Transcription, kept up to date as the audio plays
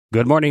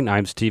Good morning.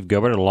 I'm Steve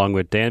Gilbert along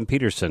with Dan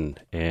Peterson,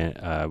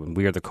 and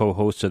we are the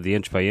co-hosts of the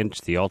Inch by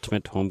Inch, the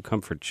Ultimate Home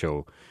Comfort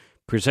Show.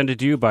 Presented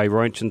to you by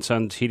Royce &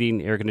 Sons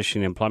Heating, Air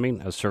Conditioning, and Plumbing,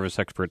 a service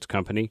experts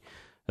company,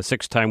 a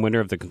 6-time winner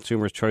of the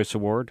Consumer's Choice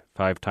Award,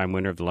 5-time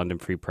winner of the London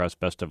Free Press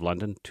Best of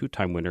London,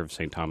 2-time winner of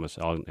St. Thomas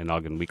and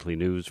Elgin Weekly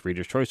News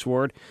Reader's Choice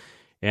Award,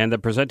 and the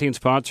presenting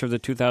sponsor of the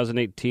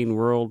 2018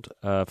 World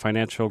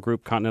Financial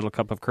Group Continental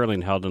Cup of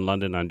Curling held in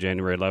London on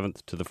January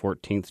 11th to the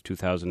 14th,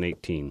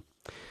 2018.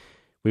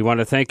 We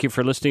want to thank you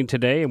for listening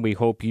today, and we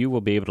hope you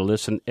will be able to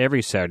listen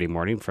every Saturday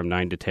morning from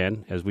 9 to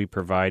 10 as we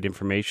provide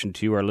information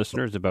to you, our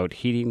listeners, about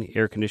heating,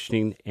 air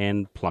conditioning,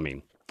 and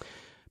plumbing.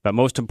 But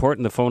most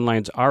important, the phone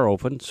lines are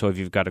open, so if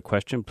you've got a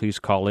question, please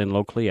call in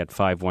locally at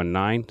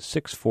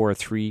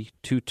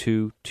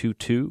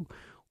 519-643-2222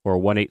 or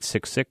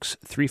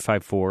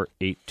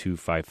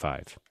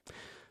 1-866-354-8255.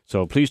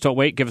 So please don't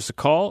wait. Give us a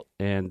call,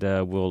 and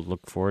we'll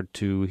look forward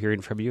to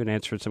hearing from you and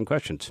answering some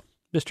questions.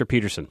 Mr.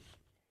 Peterson.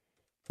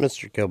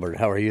 Mr. Gilbert,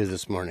 how are you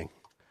this morning?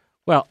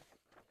 Well,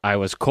 I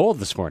was cold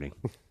this morning.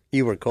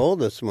 You were cold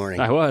this morning.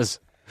 I was.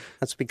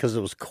 That's because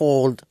it was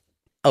cold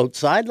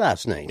outside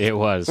last night. It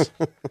was.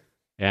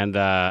 And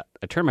I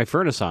turned my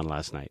furnace on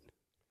last night.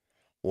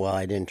 Well,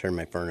 I didn't turn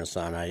my furnace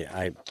on,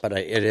 but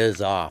it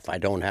is off. I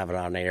don't have it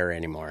on air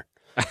anymore.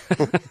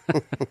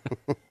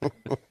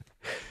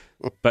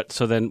 But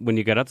so then when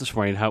you got up this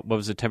morning, what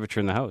was the temperature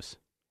in the house?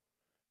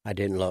 I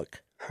didn't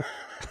look.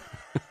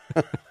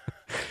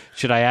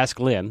 Should I ask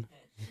Lynn?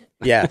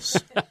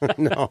 Yes.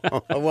 No.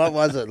 What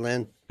was it,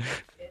 Lynn?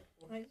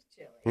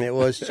 It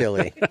was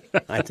chilly.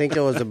 I think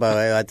it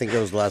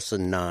was less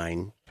than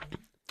 9.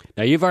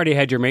 Now, you've already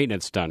had your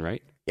maintenance done,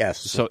 right?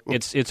 Yes. So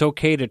it's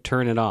okay to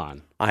turn it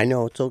on. I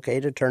know it's okay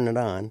to turn it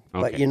on,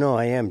 Okay. but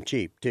I am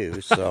cheap too,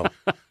 so.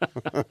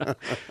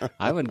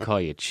 I wouldn't call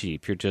you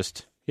cheap. You're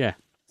just,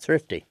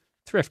 Thrifty.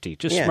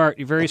 Just Yeah. smart.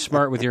 You're very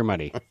smart with your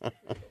money.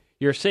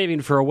 You're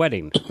saving for a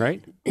wedding,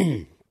 right?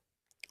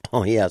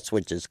 Oh, yes,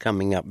 which is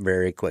coming up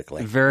very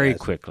quickly. Very Yes.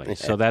 quickly.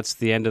 So that's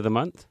the end of the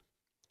month?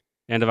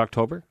 End of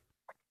October?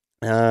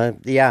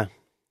 Yeah,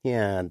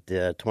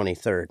 the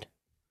 23rd.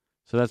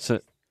 So that's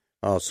it.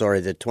 Oh, sorry,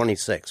 the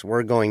 26th.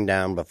 We're going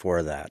down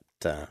before that.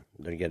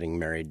 They're getting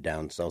married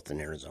down south in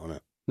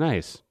Arizona.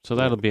 Nice. So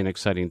that'll be an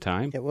exciting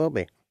time. It will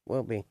be.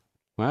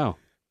 Wow.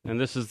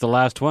 And this is the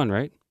last one,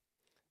 right?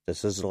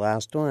 This is the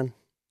last one.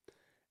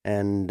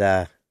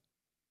 And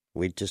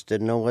we just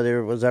didn't know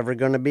whether it was ever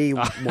going to be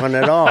one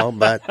at all.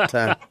 But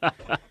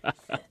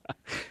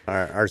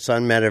our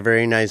son met a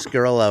very nice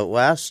girl out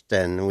west,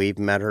 and we've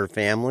met her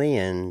family,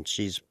 and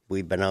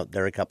we've been out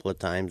there a couple of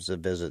times to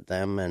visit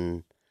them,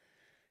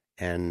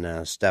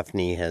 and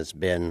Stephanie has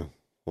been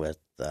with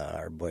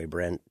our boy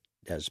Brent,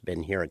 has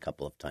been here a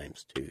couple of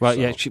times too. Well, so.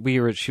 yeah, she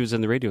was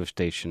in the radio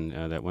station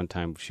that one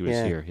time she was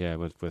here,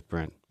 with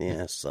Brent.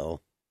 Yeah,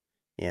 so,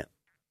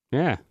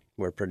 Yeah.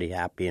 we're pretty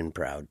happy and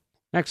proud.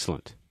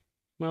 Excellent.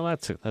 Well,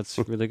 that's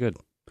really good.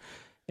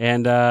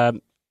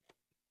 And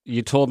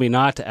you told me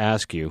not to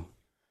ask you.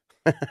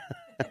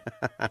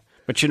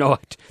 But you know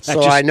what?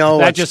 I know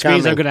that what's just coming.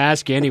 means I'm going to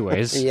ask you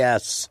anyways.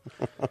 Yes.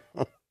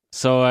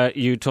 So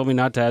you told me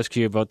not to ask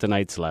you about the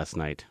Knights last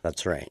night.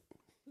 That's right.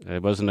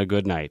 It wasn't a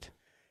good night.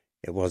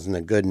 It wasn't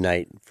a good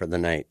night for the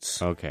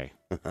Knights. Okay.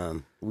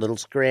 Little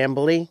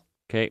scrambly.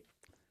 Okay.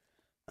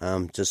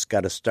 Just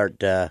got to start.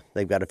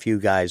 They've got a few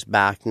guys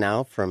back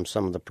now from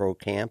some of the pro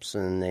camps,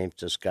 and they've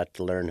just got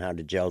to learn how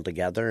to gel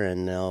together,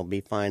 and they'll be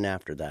fine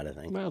after that, I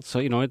think. Well, so,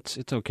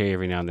 it's okay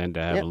every now and then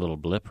to have a little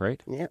blip,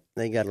 right? Yeah,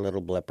 they got a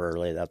little blip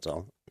early, that's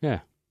all.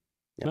 Yeah.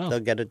 Yep, Well, they'll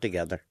get it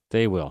together.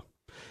 They will.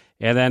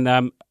 And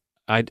then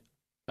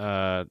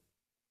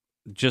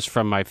just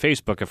from my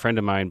Facebook, a friend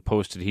of mine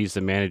posted he's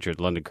the manager at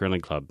the London Curling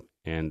Club,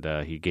 and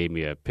he gave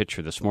me a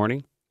picture this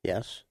morning.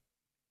 Yes.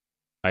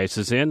 Ice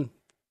is in.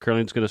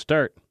 Curling's going to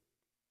start.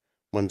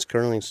 When's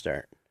curling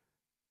start?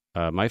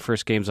 My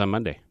first game's on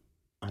Monday.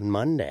 On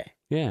Monday.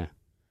 Yeah.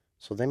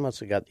 So they must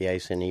have got the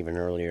ice in even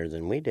earlier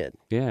than we did.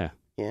 Yeah.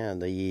 Yeah,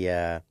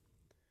 the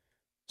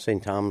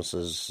St.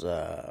 Thomas's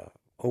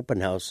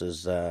open house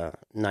is 9th,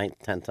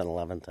 10th, and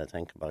 11th, I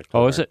think, of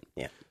October. Oh, is it?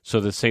 Yeah.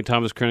 So the St.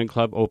 Thomas Curling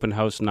Club open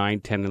house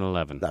 9, 10, and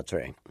 11. That's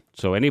right.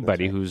 So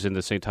anybody who's in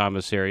the St.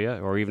 Thomas area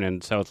or even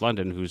in South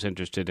London who's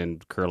interested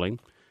in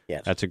curling,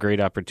 Yes. that's a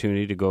great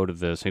opportunity to go to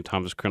the St.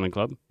 Thomas Curling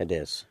Club. It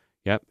is.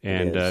 Yep,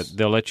 and is.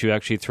 They'll let you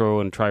actually throw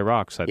and try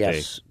rocks that day.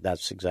 Yes,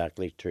 that's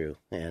exactly true.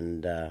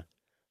 And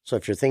so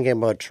if you're thinking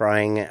about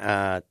trying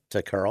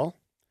to curl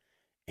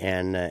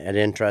and it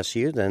interests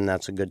you, then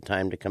that's a good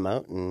time to come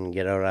out and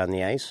get out on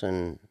the ice,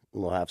 and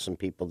we'll have some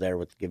people there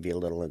to give you a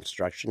little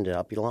instruction to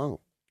help you along.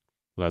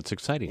 Well, that's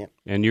exciting. Yeah.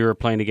 And you're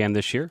playing again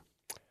this year?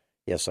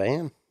 Yes, I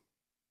am.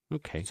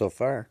 Okay. So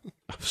far.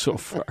 So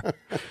far.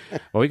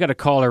 Well, we got a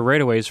caller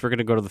right away, so we're going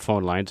to go to the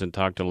phone lines and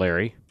talk to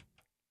Larry.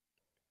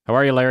 How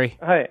are you, Larry?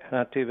 Hi,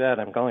 not too bad.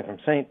 I'm calling from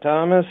St.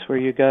 Thomas, where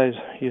you guys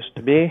used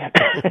to be.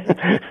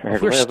 Or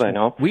live, I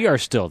know. We are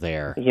still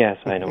there. Yes,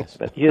 I know,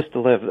 but used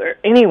to live there.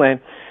 Anyway,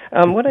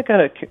 What I got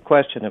a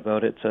question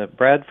about, it's a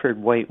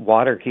Bradford White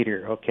water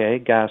heater, okay,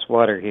 gas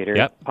water heater,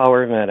 Yep.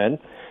 power vented.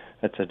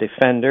 It's a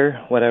Defender,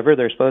 whatever.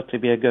 They're supposed to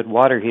be a good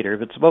water heater,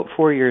 but it's about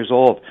 4 years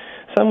old.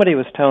 Somebody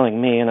was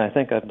telling me, and I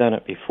think I've done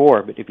it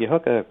before, but if you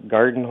hook a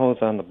garden hose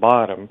on the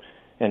bottom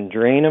and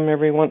drain them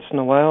every once in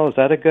a while, is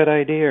that a good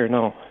idea or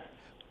no?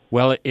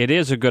 Well, it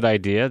is a good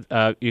idea.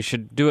 You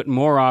should do it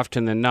more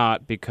often than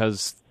not,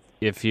 because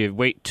if you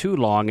wait too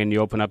long and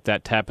you open up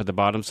that tap at the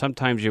bottom,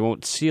 sometimes you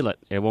won't seal it.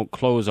 It won't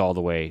close all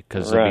the way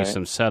because there'll be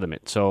some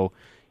sediment. So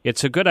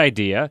it's a good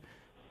idea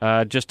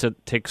just to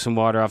take some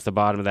water off the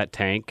bottom of that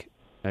tank,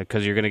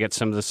 because you're going to get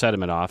some of the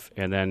sediment off,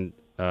 and then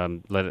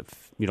let it,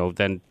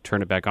 then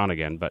turn it back on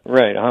again. But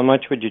right, how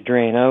much would you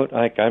drain out?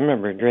 Like, I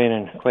remember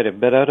draining quite a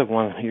bit out of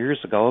one years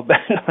ago, but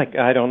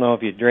I don't know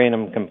if you drain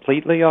them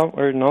completely out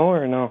or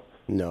no.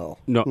 No.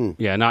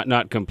 Yeah,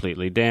 not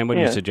completely. Dan, what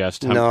do you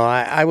suggest? No,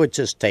 I would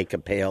just take a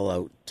pail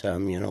out.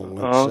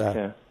 Once,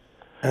 okay.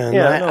 And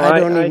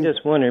I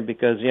just wondered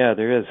because,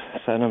 there is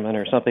sediment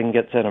or something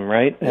gets in them,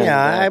 right? And,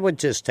 I would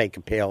just take a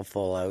pail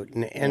full out,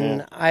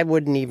 and I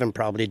wouldn't even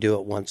probably do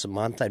it once a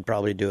month. I'd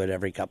probably do it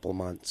every couple of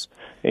months.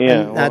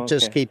 Yeah, and that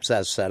just keeps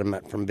that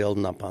sediment from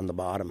building up on the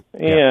bottom.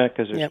 Yeah,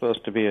 because they're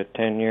supposed to be a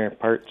 10-year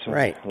parts of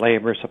right.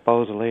 labor,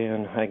 supposedly,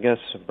 and I guess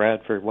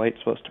Bradford White's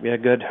supposed to be a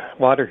good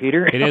water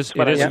heater. It is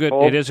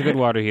a good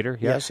water heater.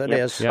 Yep. Yes, it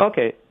is. Yep.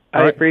 Okay.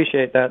 I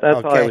appreciate that.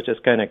 That's all I was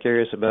just kind of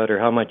curious about, or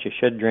how much you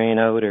should drain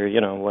out, or,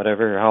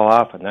 whatever, how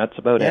often. That's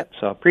about it.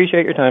 So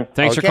appreciate your time.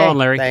 Thanks for calling,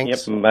 Larry.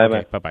 Thanks. Yep, bye-bye.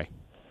 Okay, bye-bye.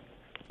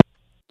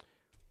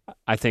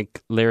 I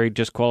think Larry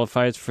just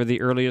qualifies for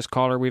the earliest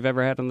caller we've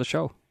ever had on the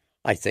show.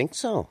 I think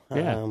so.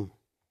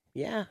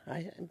 Yeah.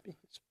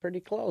 It's pretty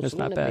close. It's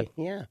not bad.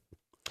 Yeah.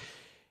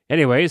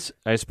 Anyways,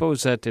 I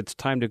suppose that it's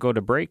time to go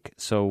to break,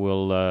 so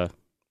we'll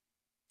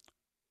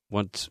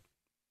once...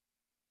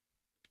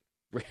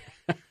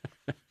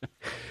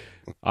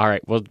 All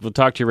right, we'll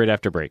talk to you right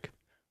after break.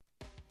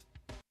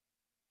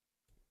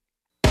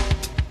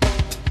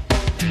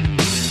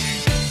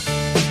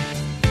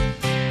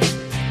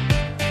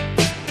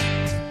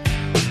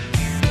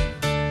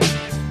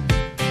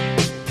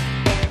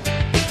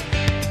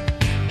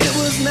 It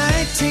was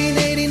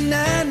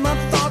 1989, my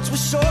thoughts were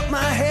short, my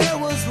hair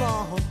was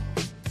long.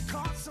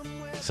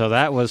 So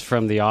that was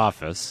from The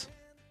Office.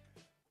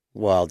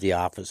 Well, The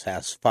Office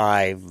has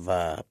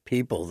 5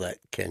 people that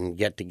can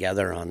get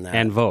together on that.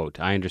 And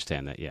vote. I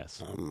understand that,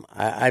 yes.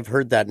 I've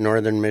heard that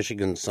Northern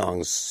Michigan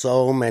song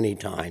so many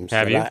times.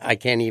 Have you? I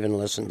can't even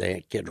listen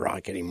to Kid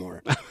Rock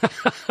anymore.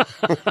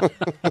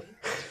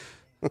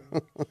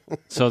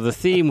 So the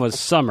theme was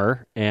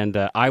summer, and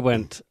I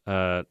went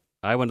a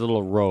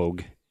little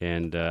rogue,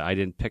 and I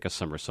didn't pick a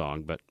summer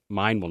song, but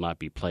mine will not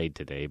be played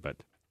today. But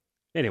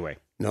anyway.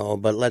 No,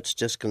 but let's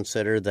just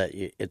consider that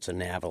it's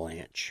an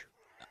avalanche.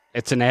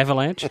 It's an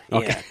avalanche?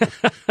 Okay.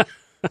 Yeah.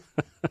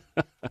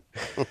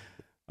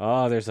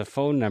 Oh, there's a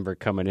phone number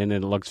coming in,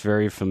 and it looks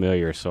very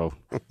familiar, so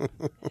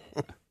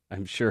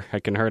I'm sure I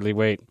can hardly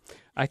wait.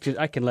 I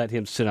can let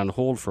him sit on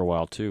hold for a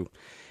while, too.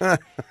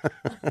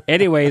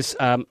 Anyways,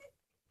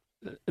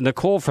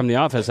 Nicole from The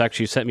Office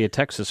actually sent me a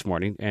text this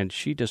morning, and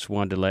she just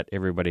wanted to let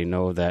everybody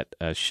know that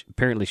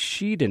apparently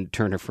she didn't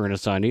turn her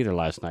furnace on either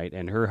last night,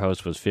 and her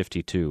house was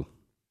 52.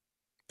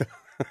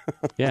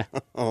 Yeah.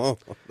 Oh,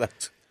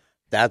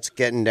 that's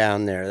getting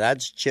down there.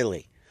 That's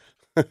chilly.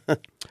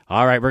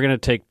 All right, we're going to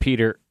take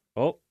Peter.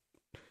 Oh,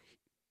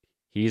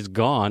 he's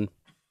gone.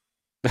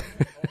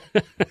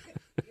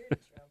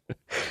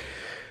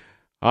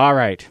 All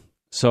right.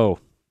 So,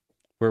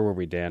 where were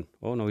we, Dan?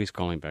 Oh, no, he's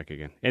calling back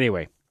again.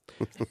 Anyway,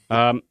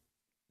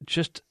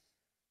 just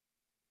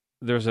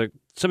there's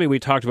something we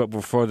talked about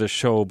before the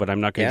show, but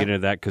I'm not going to get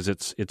into that because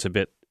it's a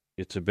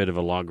bit of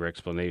a longer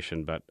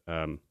explanation. But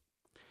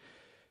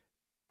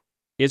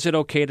is it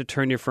okay to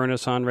turn your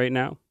furnace on right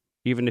now,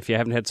 even if you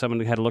haven't had someone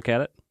who had a look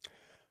at it?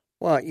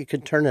 Well, you can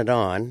turn it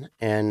on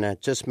and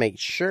just make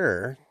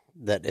sure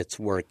that it's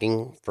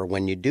working for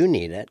when you do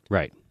need it.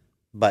 Right.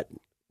 But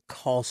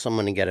call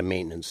someone and get a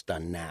maintenance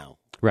done now.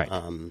 Right.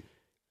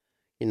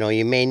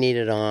 You may need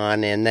it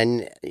on, and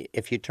then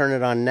if you turn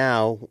it on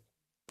now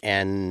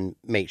and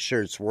make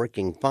sure it's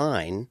working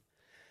fine,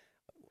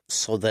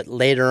 so that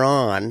later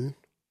on,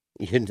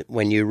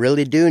 when you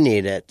really do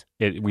need it,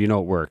 it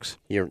works.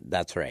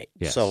 That's right.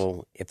 Yes.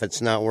 So if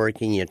it's not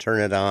working, you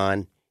turn it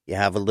on, you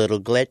have a little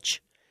glitch,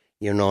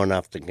 you know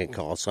enough to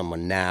call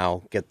someone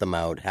now, get them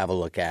out, have a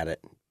look at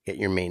it, get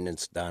your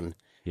maintenance done,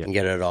 and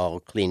get it all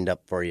cleaned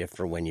up for you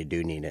for when you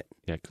do need it.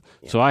 Yeah.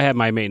 So I have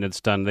my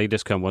maintenance done. They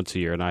just come once a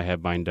year, and I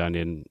have mine done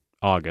in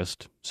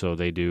August. So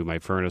they do my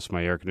furnace,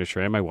 my air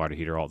conditioner, and my water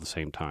heater all at the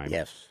same time.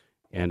 Yes.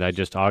 And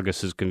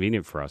August is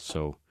convenient for us.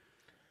 So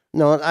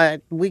no,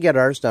 we get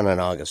ours done in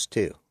August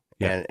too.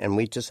 Yeah. And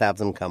we just have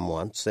them come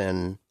once,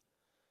 and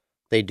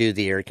they do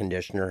the air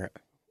conditioner.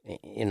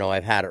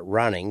 I've had it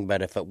running,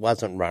 but if it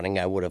wasn't running,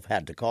 I would have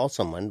had to call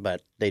someone.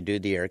 But they do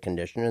the air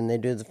conditioner and they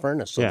do the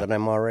furnace so that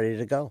I'm all ready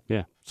to go.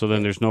 Yeah. So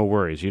then there's no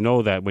worries. You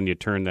know that when you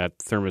turn that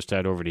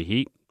thermostat over to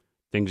heat,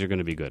 things are going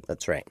to be good.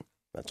 That's right.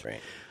 That's right.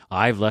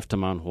 I've left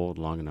him on hold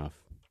long enough.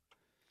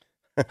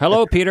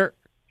 Hello, Peter.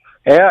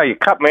 Yeah, you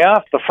cut me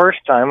off the first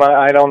time.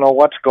 I don't know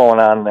what's going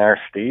on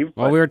there, Steve.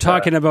 Well, we were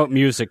talking about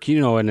music,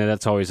 and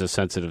that's always a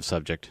sensitive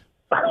subject.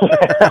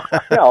 I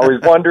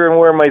was wondering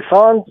where my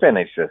song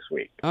finished this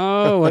week.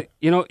 Oh,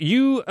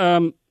 you,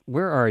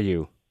 where are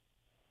you?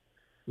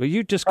 Well,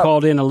 you just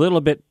called in a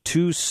little bit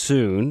too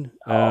soon,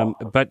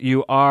 but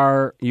you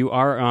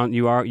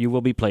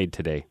will be played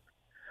today.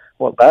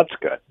 Well, that's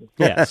good.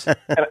 Yes. and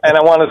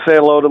I want to say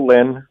hello to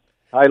Lynn.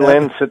 Hi,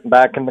 Lynn, sitting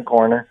back in the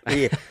corner.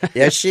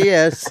 Yes, she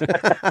is.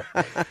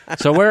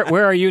 So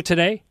where are you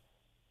today?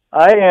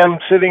 I am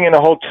sitting in a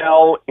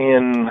hotel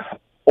in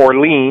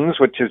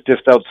Orleans, which is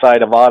just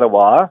outside of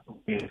Ottawa.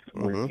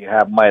 We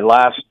have my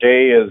last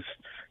day as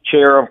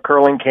chair of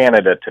Curling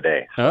Canada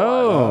today.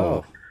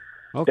 Oh,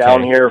 okay.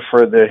 Down here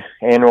for the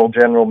annual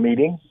general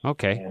meeting.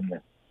 Okay.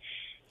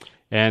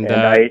 And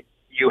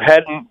you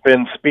hadn't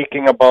been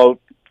speaking about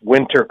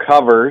winter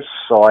covers,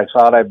 so I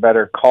thought I'd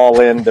better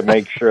call in to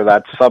make sure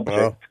that's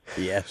subject.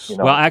 Yes.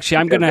 Well, actually,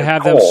 I'm going to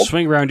have them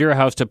swing around your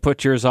house to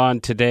put yours on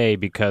today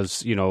because,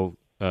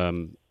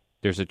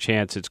 there's a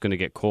chance it's going to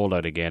get cold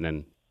out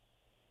again,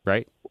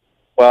 right?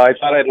 Well, I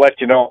thought I'd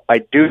let you know, I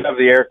do have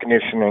the air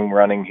conditioning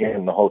running here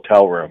in the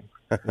hotel room.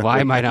 Why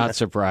am I not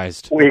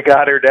surprised? We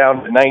got her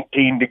down to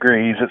 19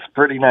 degrees. It's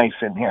pretty nice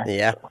in here.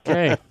 Yeah.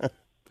 Okay.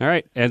 All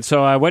right. And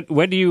so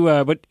when do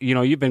you,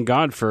 you've been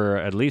gone for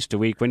at least a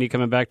week. When are you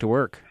coming back to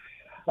work?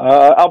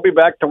 I'll be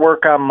back to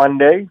work on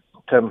Monday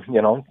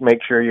to, make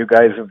sure you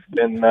guys have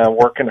been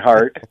working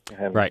hard.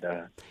 And, right.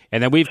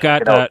 And then we've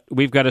got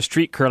a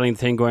street curling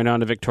thing going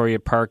on at Victoria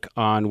Park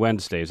on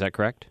Wednesday. Is that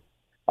correct?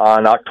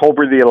 On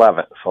October the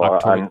 11th, so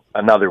on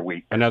another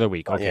week. Another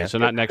week. Okay. Yeah. So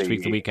not next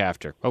week, the week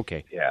after.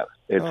 Okay. Yeah.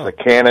 It's the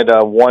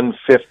Canada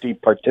 150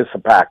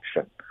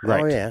 participation.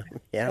 Right. Oh, yeah.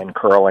 Yeah. And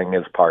curling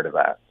is part of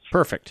that.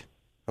 Perfect.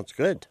 That's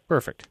good.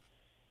 Perfect.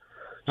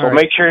 So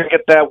make sure you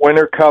get that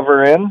winter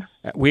cover in.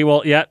 We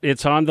will. Yeah,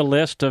 it's on the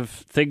list of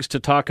things to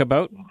talk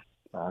about.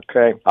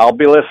 Okay. I'll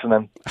be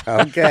listening.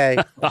 Okay.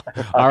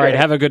 All right.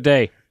 Have a good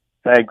day.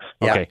 Thanks.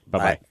 Okay. Yeah.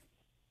 Bye-bye.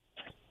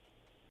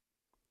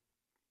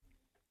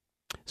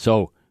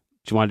 So,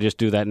 do you want to just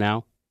do that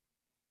now?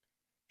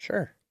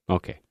 Sure.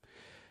 Okay.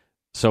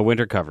 So,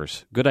 winter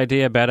covers. Good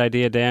idea, bad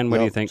idea, Dan? What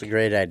do you think? It's a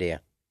great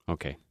idea.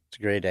 Okay. It's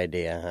a great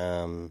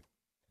idea.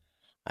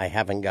 I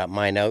haven't got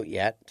mine out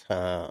yet,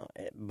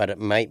 but it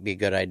might be a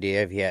good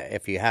idea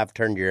if you have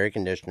turned your air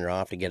conditioner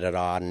off to get it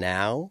on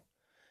now,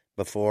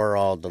 before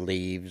all the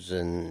leaves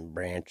and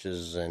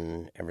branches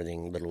and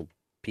everything, little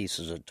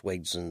pieces of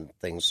twigs and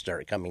things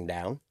start coming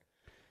down.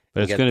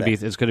 But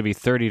it's going to be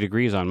 30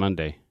 degrees on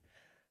Monday.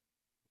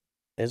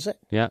 Is it?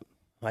 Yeah.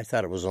 I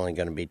thought it was only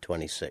going to be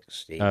 26,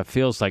 Steve.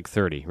 Feels like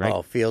 30, right?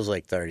 Oh, feels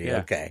like 30. Yeah.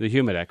 Okay. The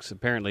Humidex,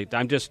 apparently.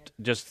 I'm just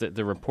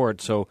the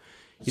report, so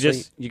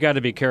you got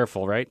to be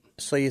careful, right?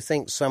 So you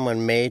think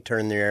someone may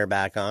turn their air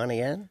back on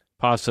again?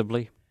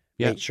 Possibly.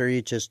 Yeah. Make sure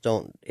you just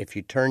don't, if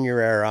you turn your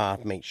air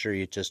off, make sure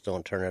you just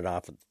don't turn it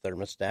off at the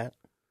thermostat.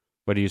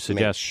 What do you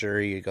suggest? Make sure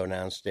you go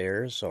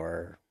downstairs,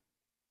 or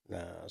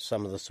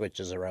some of the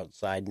switches are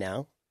outside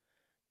now.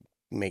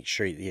 Make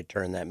sure you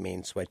turn that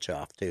main switch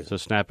off, too. So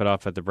snap it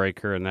off at the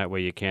breaker, and that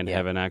way you can't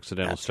have an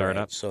accidental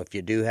startup. Right. So if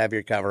you do have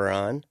your cover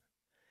on,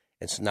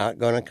 it's not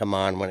going to come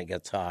on when it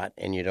gets hot,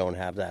 and you don't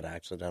have that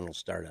accidental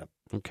startup.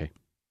 Okay.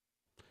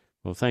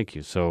 Well, thank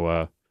you.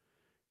 So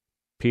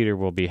Peter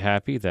will be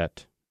happy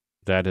that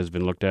has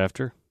been looked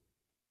after,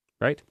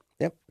 right?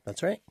 Yep,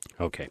 that's right.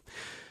 Okay.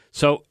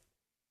 So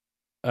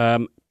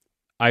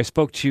I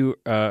spoke to you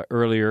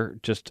earlier,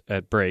 just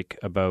at break,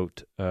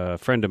 about a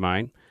friend of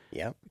mine.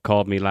 Yeah.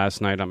 Called me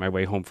last night on my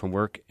way home from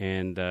work,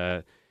 and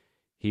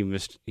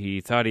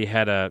he thought he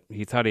had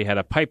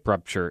a pipe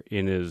rupture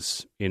in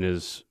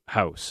his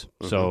house.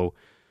 Mm-hmm. So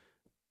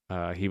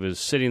he was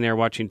sitting there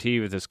watching TV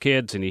with his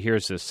kids, and he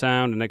hears this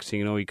sound. And next thing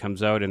you know, he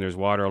comes out, and there's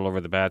water all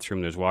over the bathroom.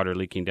 There's water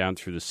leaking down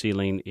through the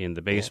ceiling in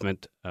the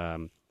basement. Yeah.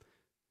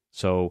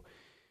 So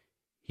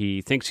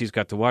he thinks he's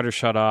got the water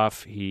shut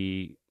off.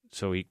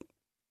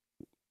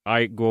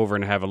 I go over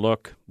and have a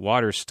look.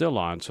 Water's still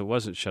on, so it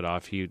wasn't shut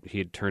off. He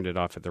had turned it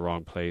off at the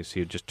wrong place. He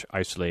had just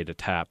isolated a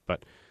tap.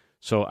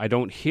 So I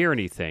don't hear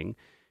anything.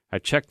 I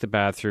checked the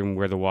bathroom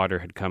where the water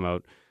had come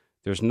out.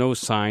 There's no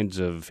signs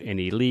of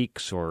any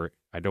leaks, or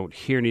I don't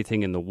hear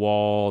anything in the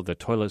wall. The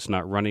toilet's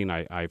not running.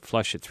 I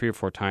flush it 3 or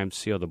 4 times,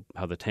 see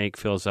how the tank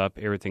fills up.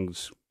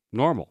 Everything's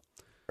normal.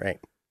 Right.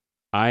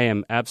 I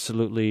am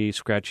absolutely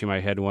scratching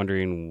my head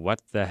wondering what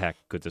the heck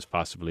could this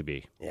possibly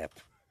be. Yep.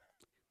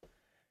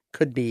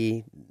 Could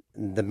be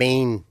the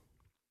main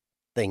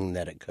thing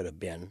that it could have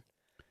been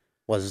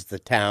was the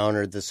town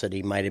or the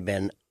city might have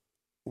been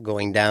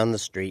going down the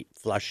street,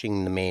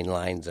 flushing the main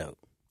lines out.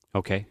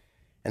 Okay.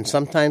 And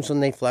sometimes when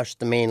they flush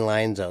the main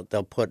lines out,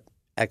 they'll put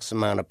X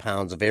amount of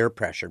pounds of air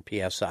pressure,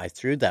 PSI,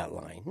 through that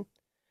line.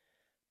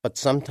 But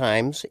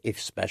sometimes,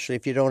 especially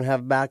if you don't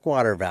have a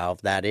backwater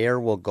valve, that air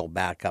will go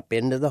back up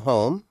into the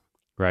home.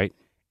 Right.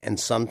 And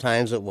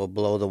sometimes it will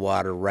blow the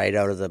water right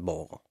out of the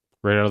bowl.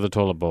 Right out of the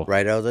toilet bowl.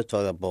 Right out of the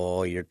toilet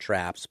bowl, your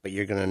traps, but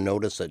you're going to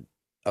notice it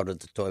out of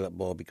the toilet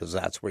bowl because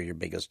that's where your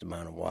biggest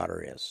amount of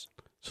water is.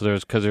 So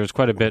there's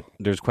quite a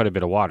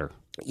bit of water.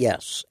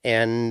 Yes,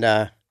 and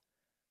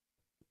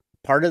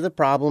part of the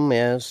problem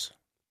is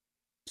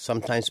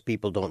sometimes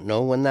people don't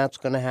know when that's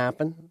going to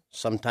happen.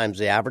 Sometimes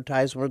they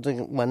advertise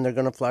when they're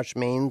going to flush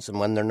mains and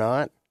when they're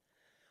not.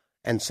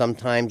 And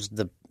sometimes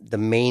the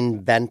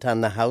main vent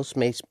on the house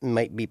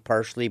might be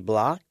partially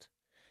blocked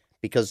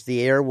because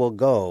the air will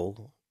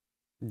go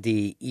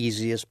the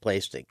easiest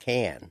place it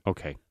can.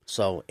 Okay.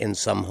 So in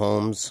some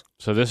homes...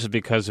 So this is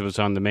because it was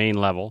on the main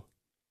level?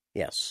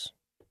 Yes.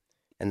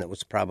 And it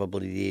was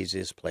probably the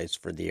easiest place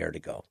for the air to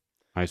go.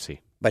 I see.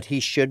 But he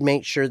should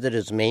make sure that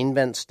his main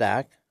vent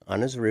stack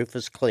on his roof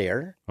is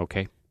clear.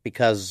 Okay.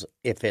 Because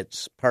if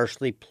it's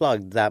partially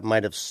plugged, that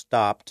might have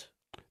stopped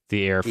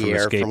the air from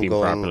escaping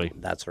properly.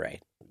 That's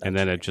right. And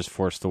then it just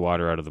forced the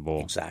water out of the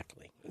bowl.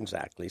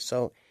 Exactly.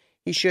 So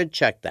he should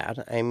check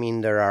that. I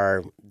mean,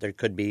 there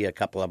could be a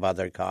couple of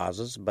other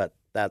causes, but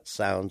that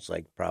sounds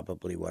like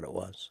probably what it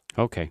was.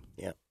 Okay.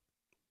 Yeah.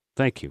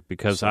 Thank you,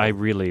 because I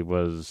really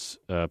was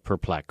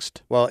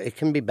perplexed. Well, it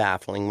can be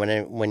baffling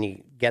when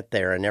you get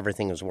there and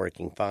everything is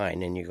working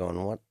fine, and you're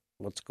going,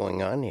 what's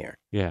going on here?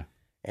 Yeah.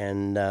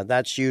 And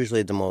that's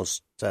usually the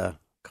most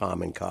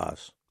common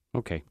cause.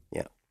 Okay.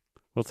 Yeah.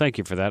 Well, thank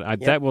you for that.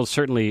 That will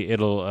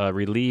it'll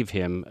relieve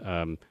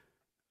him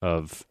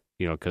of,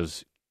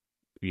 because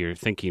you're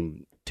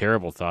thinking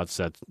terrible thoughts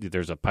that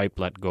there's a pipe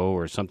let go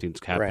or something's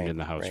happened in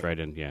the house, right?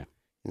 And yeah.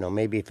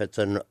 Maybe if it's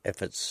a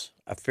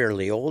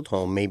fairly old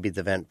home, maybe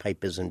the vent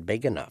pipe isn't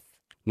big enough.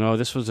 No,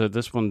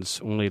 this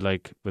one's only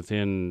like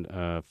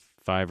within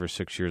 5 or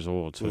 6 years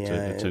old, so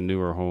it's a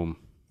newer home.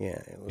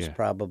 Yeah, it was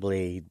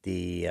probably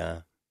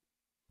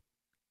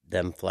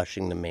them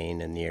flushing the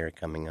main and the air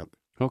coming up.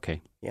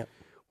 Okay. Yeah.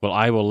 Well,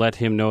 I will let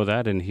him know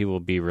that, and he will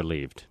be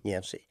relieved.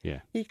 Yes. Yeah.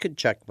 He could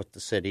check with the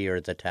city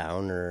or the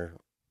town or,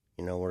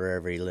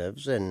 wherever he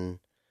lives and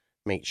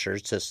make sure,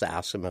 just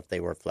ask him if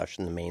they were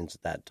flushing the mains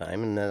at that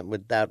time. And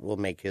that will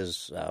make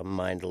his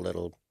mind a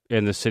little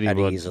And the city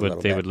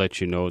would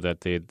let you know that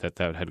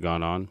that had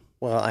gone on?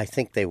 Well, I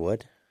think they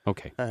would.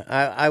 Okay.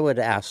 I would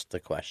ask the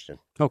question.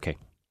 Okay.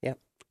 Yep.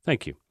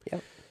 Thank you.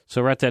 Yep.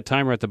 So we're at that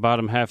time. We're at the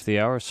bottom half of the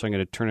hour, so I'm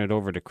going to turn it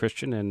over to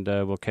Christian, and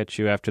we'll catch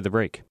you after the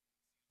break.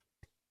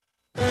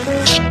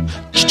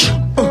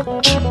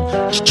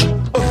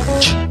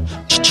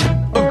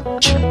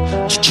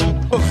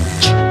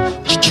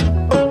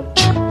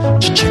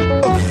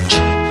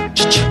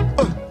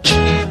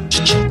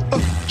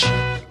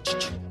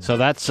 So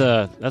that's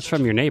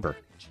from your neighbor.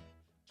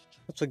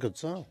 That's a good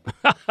song.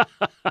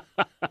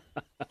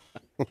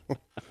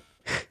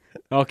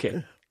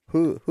 Okay.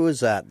 Who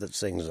is that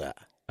sings that?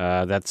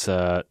 That's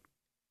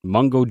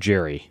Mungo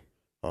Jerry.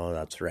 Oh,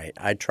 that's right.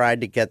 I tried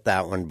to get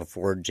that one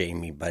before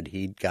Jamie, but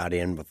he got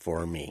in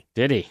before me.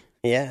 Did he?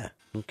 Yeah.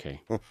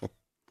 Okay.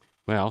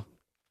 Well,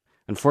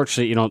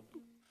 unfortunately,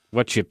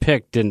 what you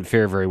picked didn't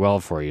fare very well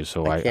for you,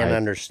 so I can't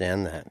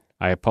understand that.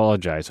 I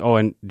apologize. Oh,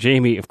 and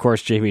Jamie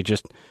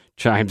just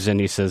chimes in.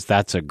 He says,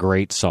 that's a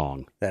great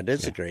song. That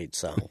is a great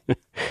song.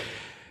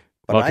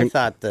 But I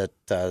thought that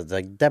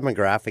the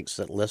demographics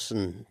that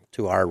listen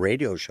to our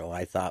radio show,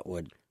 I thought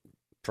would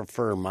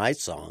prefer my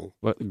song.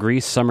 What,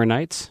 Grease Summer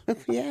Nights?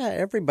 Yeah,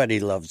 everybody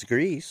loves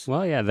Grease.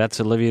 Well, yeah, that's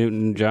Olivia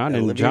Newton-John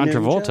and John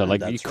Travolta.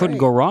 Like, you couldn't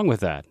go wrong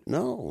with that.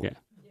 No. Yeah.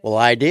 Well,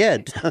 I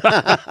did.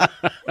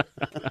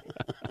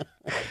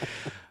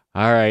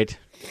 All right.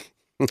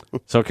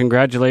 So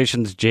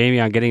congratulations, Jamie,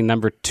 on getting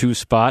number 2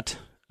 spot.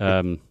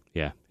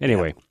 Yeah.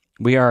 Anyway,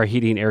 we are a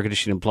heating, air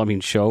conditioning, and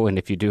plumbing show, and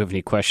if you do have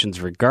any questions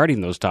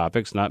regarding those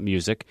topics, not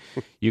music,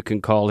 you can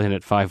call in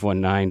at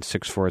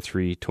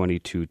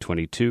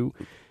 519-643-2222.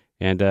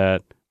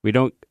 And we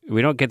don't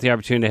get the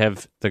opportunity to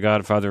have the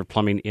Godfather of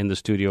Plumbing in the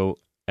studio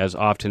as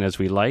often as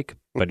we like,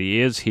 but he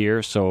is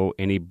here, so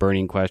any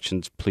burning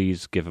questions,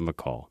 please give him a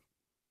call.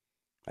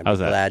 I'm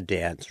glad to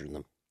answer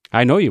them.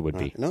 I know you would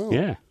be. No.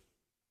 Yeah.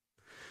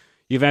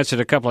 You've answered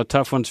a couple of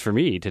tough ones for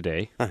me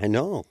today. I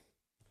know.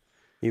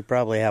 You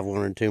probably have one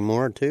or two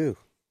more too.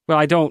 Well,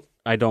 I don't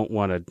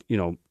want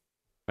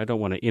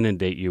to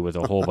inundate you with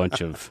a whole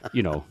bunch of,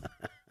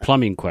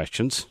 plumbing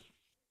questions.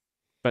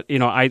 But,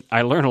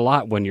 I learn a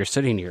lot when you're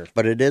sitting here.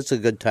 But it is a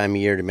good time of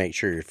year to make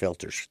sure your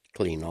filter's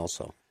clean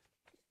also.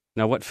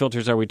 Now, what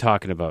filters are we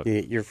talking about?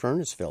 Your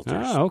furnace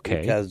filters. Oh,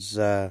 okay. Because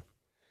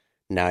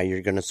now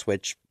you're going to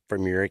switch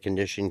from your air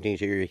conditioning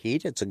to your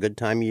heat. It's a good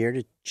time of year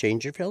to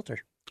change your filter.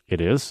 It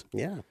is?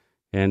 Yeah.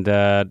 And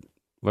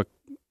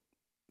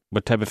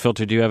what type of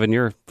filter do you have in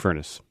your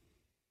furnace?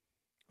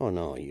 Oh,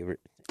 no.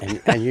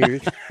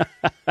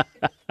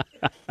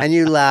 And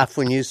you laugh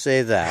when you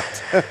say that.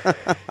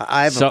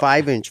 I have a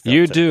 5-inch filter.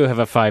 You do have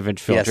a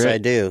 5-inch filter. Yes, I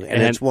do.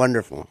 And it's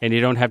wonderful. And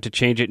you don't have to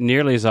change it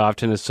nearly as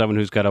often as someone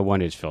who's got a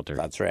 1-inch filter.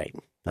 That's right.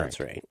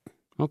 That's right.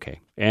 Okay.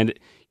 And,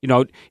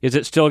 is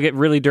it still get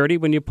really dirty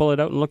when you pull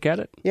it out and look at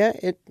it? Yeah,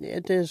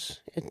 it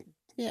is.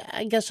 Yeah,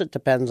 I guess it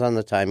depends on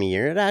the time of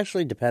year. It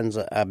actually depends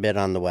a bit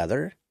on the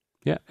weather.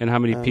 Yeah, and how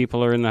many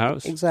people are in the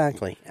house?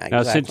 Exactly.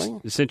 Now,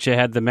 since you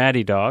had the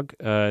Maddie dog,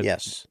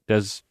 yes.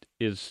 Does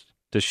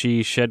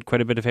she shed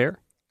quite a bit of hair?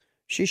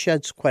 She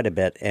sheds quite a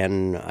bit,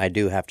 and I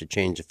do have to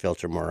change the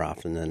filter more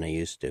often than I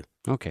used to.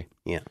 Okay.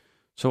 Yeah.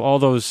 So all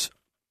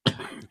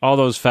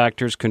those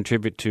factors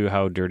contribute to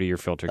how dirty your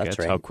filter That's gets,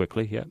 right. how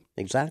quickly. Yeah.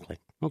 Exactly.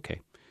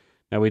 Okay.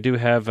 Now we do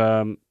have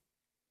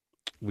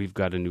we've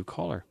got a new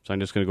caller, so I'm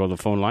just going to go to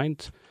the phone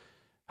lines.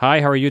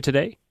 Hi, how are you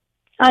today?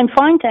 I'm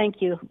fine,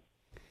 thank you.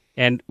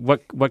 And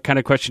what kind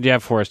of question do you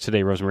have for us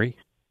today, Rosemary?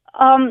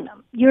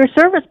 Your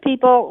service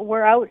people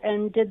were out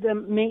and did the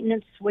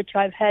maintenance, which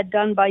I've had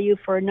done by you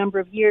for a number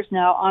of years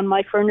now, on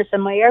my furnace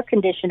and my air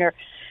conditioner.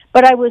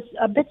 But I was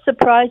a bit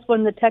surprised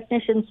when the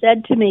technician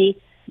said to me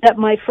that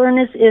my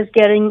furnace is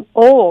getting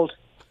old.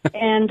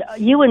 And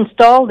you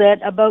installed it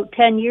about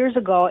 10 years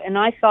ago, and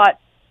I thought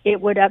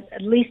it would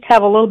at least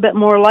have a little bit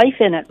more life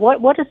in it.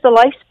 What is the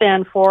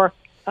lifespan for?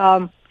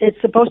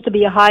 It's supposed to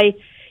be a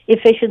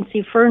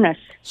high-efficiency furnace.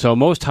 So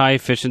most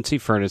high-efficiency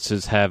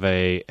furnaces have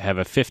a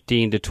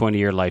 15 to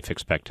 20-year life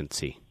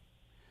expectancy.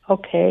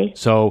 Okay.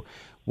 So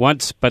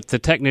but the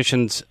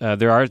technicians,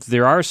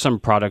 there are some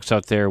products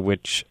out there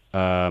which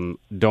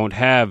don't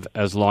have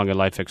as long a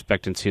life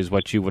expectancy as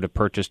what you would have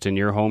purchased in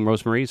your home,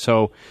 Rosemary.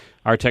 So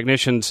our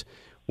technicians,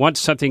 once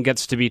something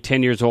gets to be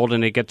 10 years old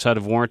and it gets out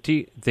of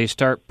warranty, they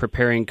start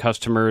preparing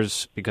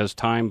customers, because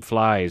time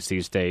flies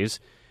these days.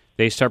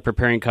 They start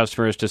preparing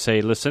customers to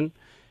say, listen,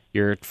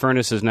 your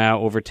furnace is now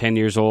over 10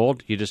 years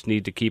old. You just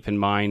need to keep in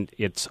mind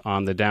it's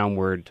on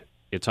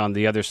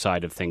the other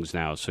side of things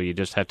now. So you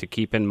just have to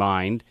keep in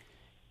mind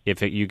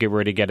if you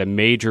were to get a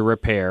major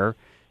repair,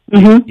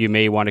 you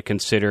may want to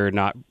consider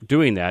not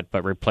doing that,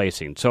 but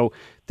replacing. So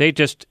they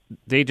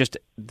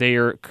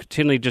are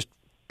continually just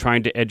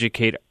trying to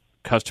educate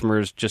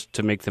customers just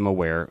to make them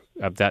aware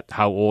of that,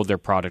 how old their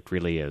product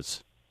really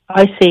is.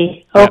 I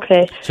see.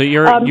 Okay. Yeah. So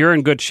you're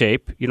in good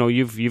shape. You know,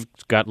 you've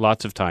got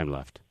lots of time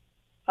left.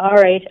 All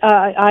right.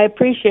 I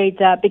appreciate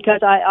that,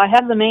 because I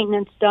have the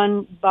maintenance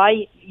done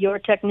by your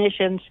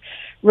technicians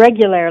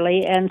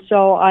regularly, and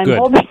so I'm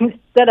hoping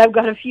that I've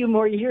got a few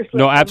more years left.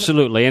 No,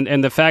 absolutely.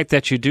 And the fact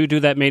that you do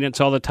that maintenance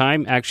all the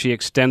time actually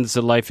extends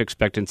the life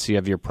expectancy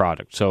of your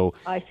product. So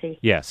I see.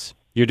 Yes.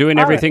 You're doing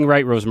everything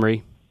right,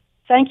 Rosemary.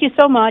 Thank you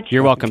so much.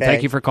 You're welcome. Okay.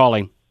 Thank you for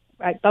calling.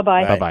 Right.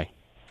 Bye-bye. Bye-bye.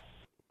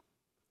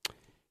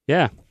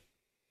 Yeah.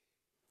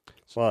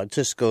 Well, it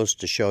just goes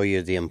to show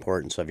you the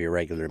importance of your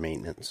regular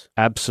maintenance.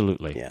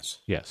 Absolutely. Yes.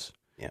 Yes.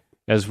 Yeah.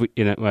 As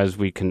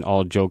we can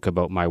all joke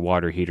about my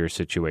water heater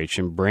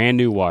situation, brand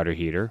new water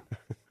heater.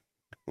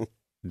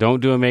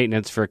 Don't do a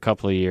maintenance for a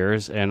couple of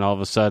years, and all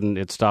of a sudden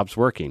it stops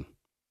working.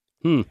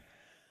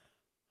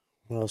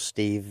 Well,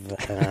 Steve,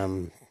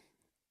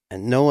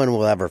 and no one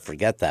will ever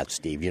forget that,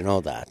 Steve. You know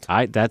that.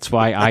 That's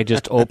why I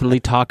just openly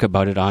talk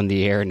about it on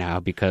the air now,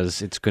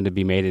 because it's going to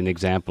be made an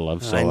example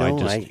of. So I know.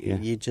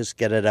 You just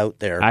get it out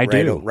there.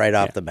 Right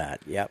off the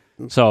bat. Yep.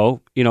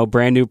 So,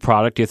 brand new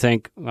product, you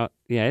think, well,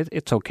 yeah,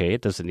 it's okay.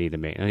 It doesn't need a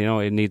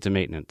maintenance. It needs a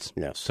maintenance.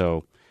 Yes.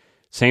 So,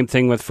 same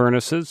thing with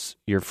furnaces.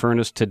 Your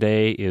furnace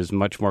today is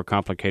much more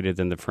complicated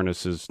than the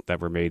furnaces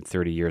that were made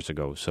 30 years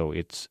ago. So,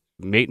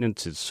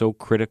 maintenance is so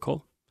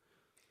critical.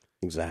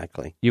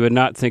 Exactly. You would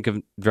not think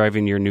of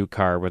driving your new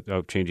car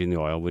without changing the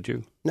oil, would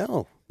you?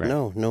 No, Right.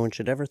 no one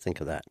should ever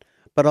think of that.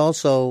 But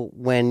also,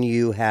 when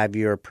you have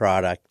your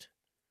product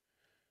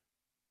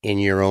in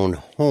your own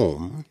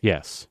home,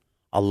 Yes.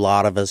 a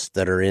lot of us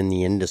that are in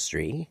the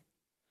industry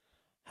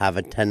have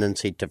a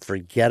tendency to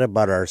forget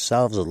about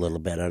ourselves a little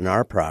bit and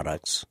our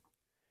products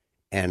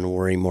and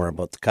worry more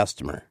about the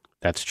customer.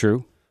 That's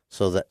true.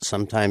 So that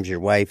sometimes your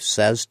wife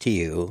says to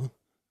you,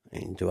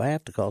 do I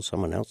have to call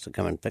someone else to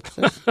come and fix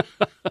this?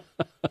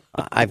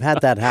 I've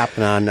had that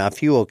happen on a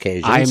few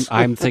occasions.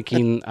 I'm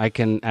thinking I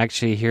can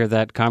actually hear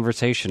that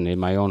conversation in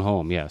my own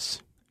home.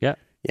 Yes. Yeah.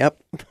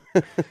 Yep.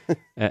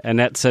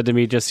 Annette said to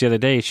me just the other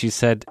day, she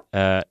said,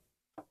 have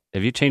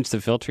you changed the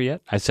filter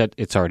yet? I said,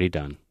 it's already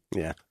done.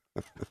 Yeah.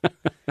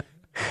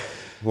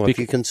 Well, if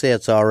you can say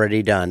it's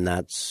already done,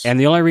 that's... And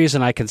the only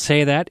reason I can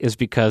say that is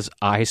because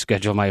I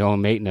schedule my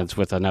own maintenance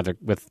with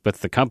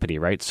the company,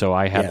 right? So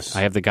I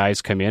have the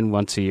guys come in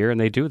once a year and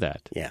they do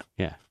that. Yeah.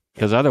 Yeah.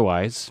 Because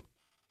otherwise...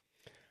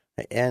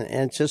 And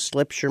it just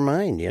slips your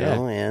mind, you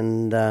know?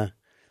 And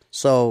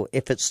so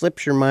if it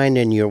slips your mind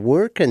and you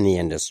work in the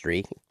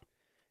industry,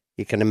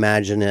 you can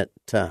imagine it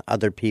to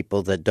other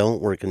people that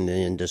don't work in the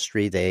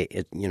industry.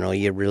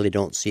 You really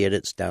don't see it.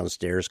 It's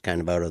downstairs,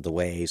 kind of out of the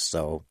way.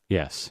 So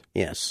Yes.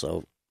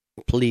 So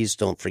please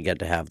don't forget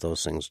to have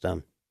those things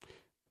done.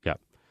 Yeah.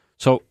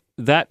 So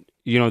that,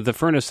 the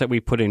furnace that we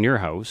put in your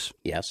house.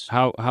 Yes.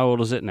 How old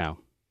is it now?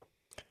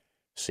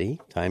 See,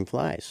 time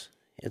flies.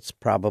 It's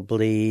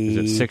probably...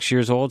 Is it 6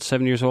 years old,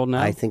 7 years old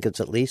now? I think it's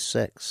at least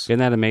 6. Isn't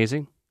that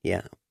amazing?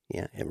 Yeah,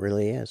 it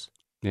really is.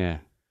 Yeah.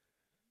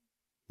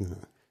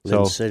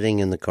 Lynn's sitting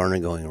in the corner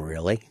going,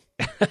 really?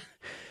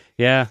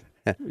 Yeah.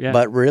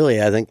 But really,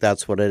 I think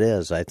that's what it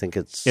is. I think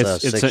it's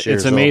 6 years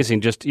It's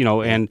amazing.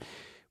 Old. And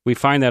we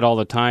find that all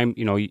the time.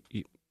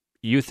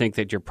 you think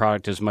that your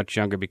product is much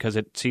younger because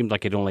it seemed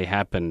like it only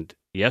happened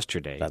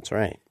yesterday. That's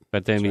right.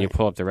 But then when you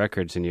pull up the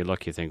records and you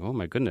look, you think, oh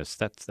my goodness,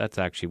 that's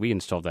actually, we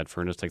installed that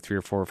furnace like 3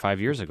 or 4 or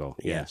 5 years ago.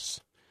 Yes.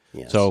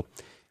 Yes. So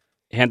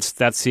hence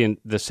that's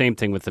the same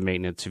thing with the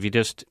maintenance. If you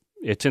just,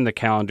 it's in the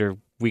calendar,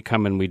 we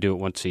come and we do it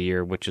once a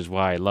year, which is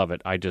why I love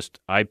it.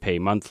 I pay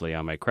monthly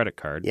on my credit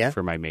card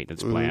for my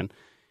maintenance plan.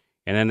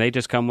 And then they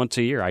just come once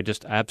a year. I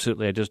just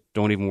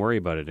don't even worry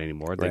about it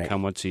anymore. They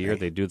come once a year,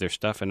 they do their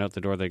stuff, and out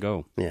the door they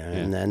go. Yeah,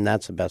 and then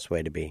that's the best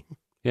way to be.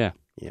 Yeah.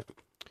 Yeah.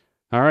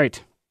 All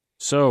right.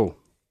 So,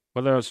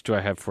 what else do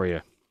I have for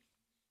you?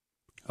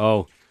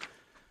 Oh,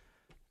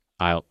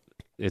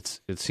 it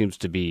seems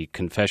to be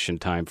confession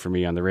time for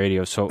me on the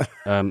radio. So,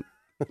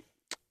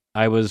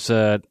 I was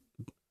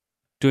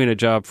doing a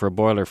job for a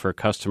boiler for a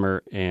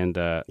customer, and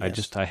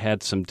I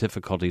had some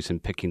difficulties in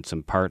picking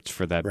some parts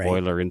for that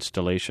boiler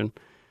installation.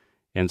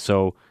 And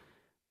so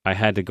I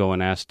had to go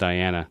and ask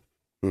Diana,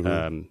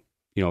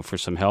 for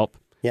some help.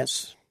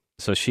 Yes.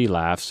 So she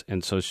laughs.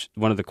 And so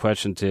one of the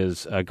questions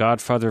is,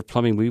 Godfather of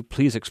Plumbing, will you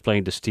please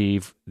explain to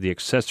Steve the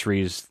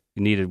accessories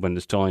needed when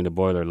installing a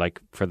boiler,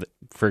 like,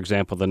 for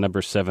example, the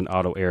number 7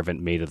 auto air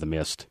vent made of the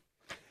mist?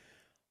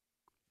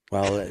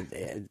 Well,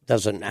 it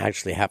doesn't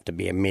actually have to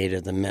be a made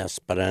of the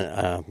mist, but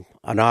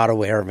an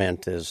auto air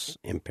vent is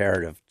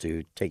imperative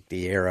to take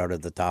the air out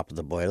of the top of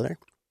the boiler.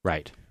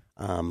 Right.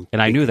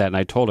 And I knew that, and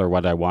I told her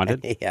what I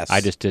wanted. Yes. I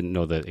just didn't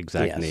know the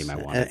exact name I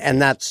wanted.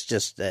 And that's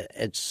just,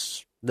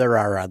 there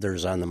are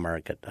others on the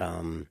market.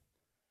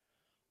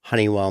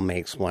 Honeywell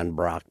makes one,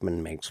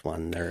 Brockman makes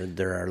one.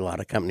 There are a lot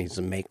of companies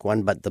that make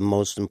one, but the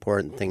most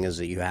important thing is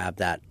that you have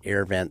that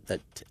air vent that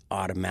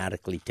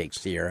automatically takes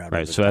the air out.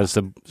 Right, of the so top. As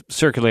the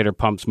circulator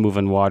pumps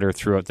moving water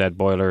throughout that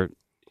boiler.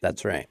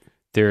 That's right.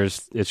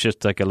 It's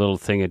just like a little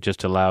thing. It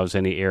just allows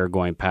any air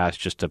going past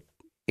just to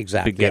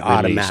get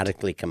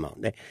automatically come out.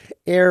 The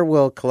air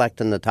will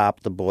collect in the top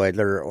of the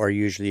boiler, or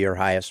usually your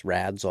highest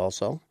rads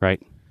also.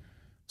 Right.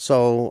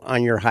 So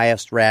on your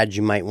highest rad,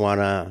 you might want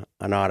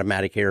an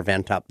automatic air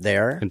vent up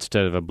there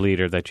instead of a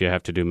bleeder that you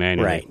have to do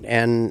manually. Right.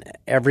 And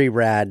every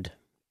rad,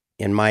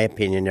 in my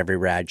opinion,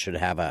 should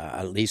have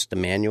at least a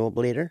manual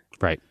bleeder.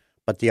 Right.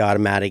 But the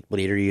automatic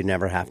bleeder, you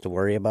never have to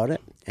worry about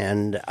it.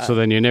 And so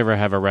then you never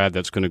have a rad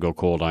that's going to go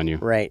cold on you.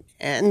 Right.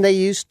 And they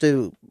used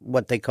to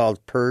what they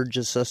called purge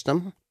a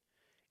system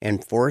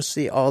and force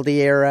all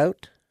the air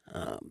out.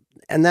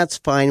 And that's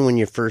fine when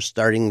you're first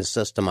starting the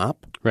system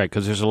up. Right,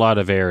 because there's a lot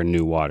of air in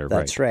new water.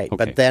 That's right. Okay.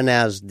 But then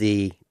as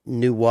the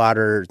new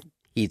water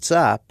heats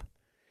up,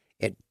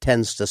 it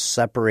tends to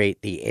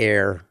separate the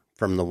air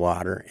from the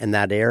water, and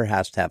that air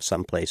has to have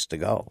some place to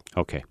go.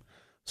 Okay.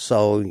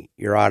 So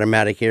your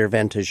automatic air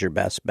vent is your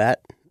best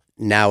bet.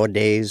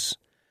 Nowadays,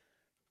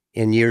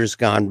 in years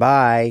gone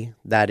by,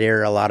 that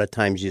air a lot of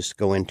times used to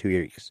go into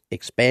your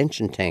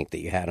expansion tank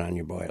that you had on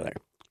your boiler.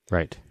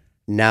 Right.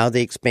 Now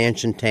the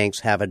expansion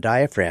tanks have a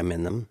diaphragm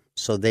in them,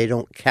 so they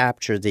don't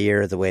capture the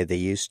air the way they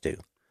used to.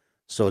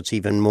 So it's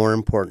even more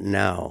important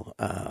now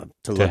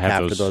to look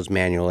after those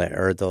manual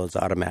or those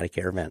automatic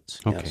air vents.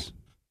 Okay. Yes.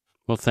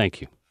 Well, thank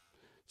you.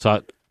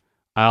 So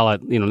I'll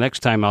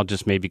next time I'll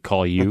just maybe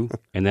call you,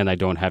 and then I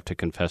don't have to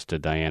confess to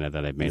Diana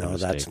that I've made a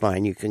mistake. No, that's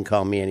fine. You can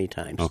call me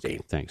anytime, Steve. Okay,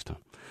 thanks, Tom.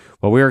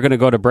 Well, we are going to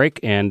go to break,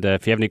 and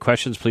if you have any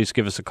questions, please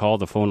give us a call.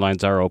 The phone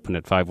lines are open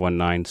at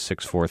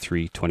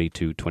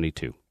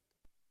 519-643-2222.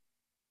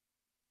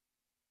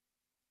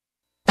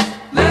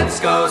 Let's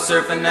go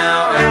surfing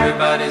now,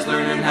 everybody's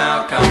learning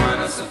how. Come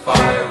on a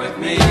safari with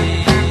me.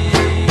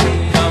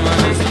 Come on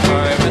a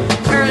safari with me.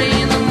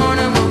 Early in the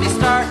morning we'll be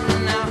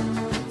starting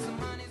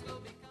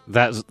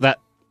out.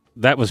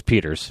 That was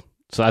Peter's,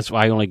 so that's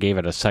why I only gave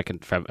it a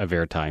second of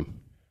airtime.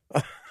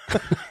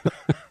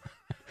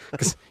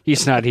 Because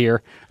he's not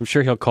here. I'm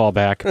sure he'll call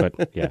back,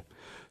 but yeah.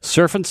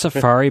 Surfing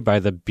Safari by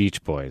the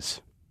Beach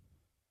Boys.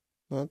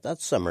 Well,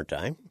 that's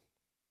summertime.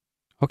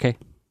 Okay.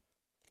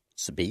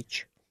 It's the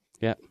beach.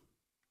 Yeah.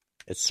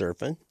 It's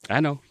surfing. I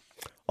know.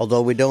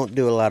 Although we don't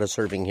do a lot of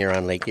surfing here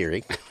on Lake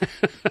Erie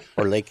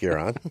or Lake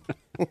Huron.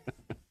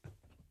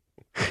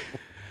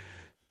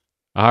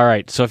 All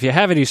right. So if you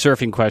have any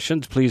surfing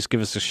questions, please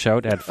give us a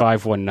shout at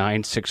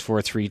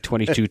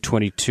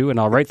 519-643-2222, and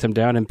I'll write them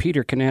down, and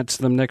Peter can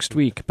answer them next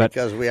week. But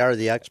because we are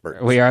the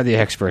experts. We are the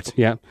experts,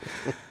 yeah.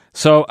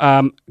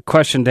 So,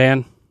 question,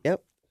 Dan.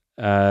 Yep.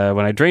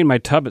 When I drain my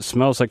tub, it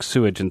smells like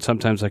sewage, and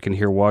sometimes I can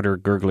hear water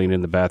gurgling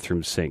in the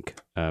bathroom sink.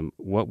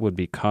 What would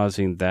be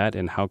causing that,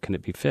 and how can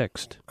it be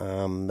fixed?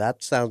 That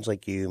sounds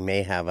like you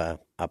may have a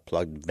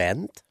plugged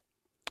vent.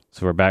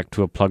 So we're back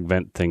to a plug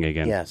vent thing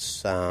again.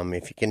 Yes.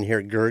 If you can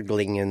hear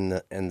gurgling in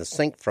the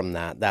sink from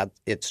that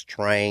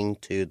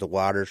the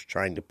water's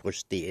trying to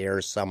push the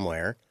air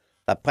somewhere.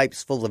 That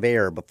pipe's full of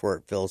air before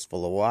it fills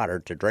full of water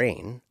to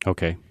drain.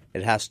 Okay.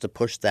 It has to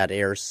push that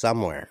air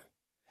somewhere.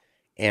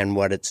 And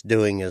what it's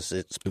doing is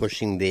it's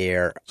pushing the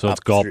air so up. So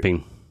it's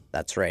gulping.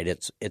 That's right.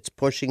 It's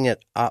pushing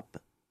it up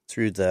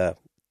through the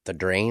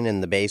drain in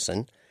the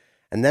basin.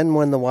 And then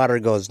when the water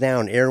goes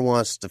down, air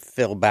wants to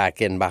fill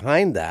back in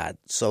behind that.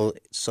 So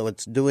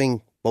it's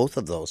doing both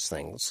of those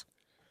things.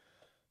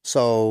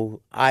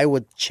 So I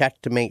would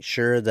check to make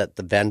sure that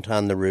the vent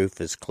on the roof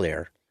is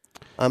clear.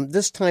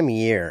 This time of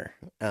year,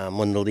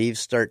 when the leaves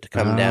start to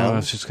come I down,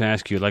 was just going to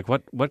ask you, like,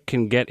 what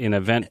can get in a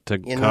vent to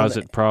cause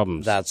it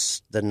problems?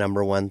 that's the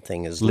number one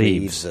thing is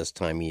Leaves. leaves this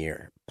time of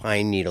year.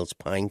 Pine needles,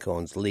 pine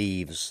cones,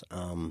 leaves.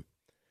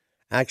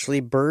 Actually,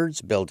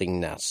 birds building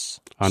nests.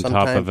 On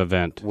top of a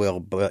vent.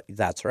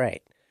 That's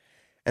right.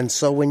 And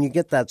so when you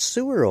get that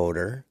sewer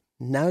odor,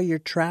 now your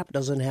trap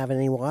doesn't have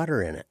any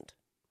water in it.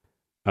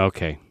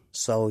 Okay.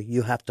 So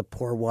you have to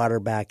pour water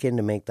back in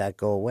to make that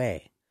go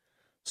away.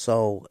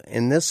 So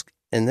in this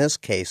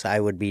case, I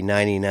would be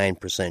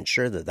 99%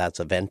 sure that that's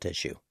a vent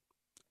issue.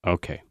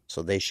 Okay.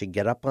 So they should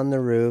get up on the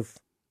roof,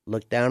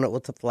 look down it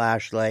with a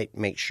flashlight,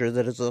 make sure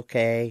that it's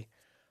okay.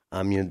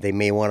 They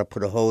may want to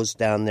put a hose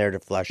down there to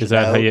flush it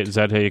out. Is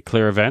that how you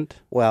clear a vent?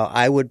 Well,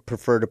 I would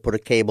prefer to put a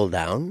cable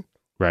down.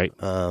 Right.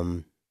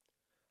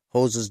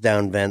 Hoses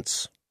down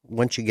vents,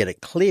 once you get it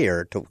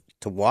clear, to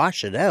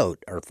wash it out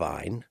are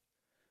fine.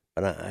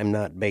 But I'm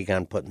not big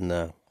on putting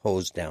the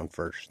hose down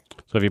first.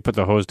 So if you put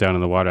the hose down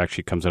and the water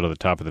actually comes out of the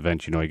top of the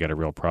vent, you know you got a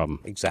real problem.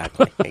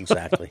 Exactly.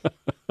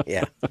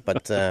 Yeah.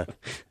 But,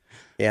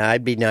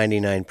 I'd be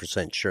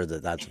 99% sure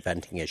that that's a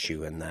venting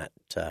issue in that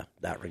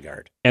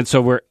regard. And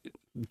so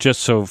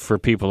just so for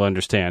people to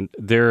understand,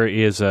 there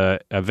is a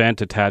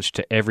vent attached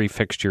to every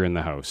fixture in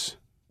the house.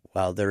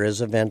 Well, there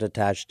is a vent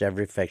attached to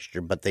every fixture,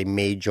 but they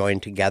may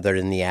join together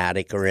in the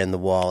attic or in the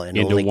wall. And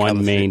into only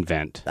one main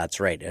vent. That's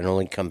right, and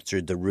only come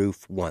through the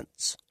roof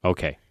once.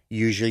 Okay.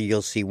 Usually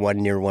you'll see one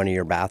near one of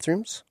your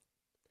bathrooms,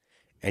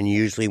 and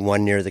usually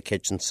one near the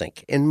kitchen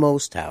sink, in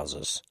most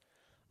houses.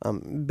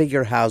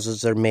 Bigger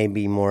houses, there may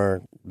be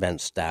more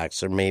vent stacks,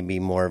 there may be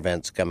more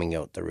vents coming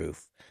out the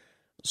roof.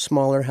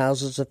 Smaller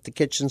houses, if the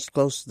kitchen's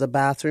close to the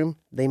bathroom,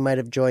 they might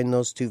have joined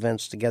those two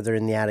vents together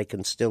in the attic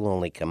and still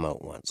only come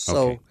out once.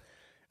 Okay.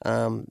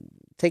 So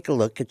take a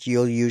look.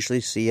 You'll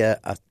usually see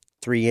a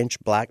 3-inch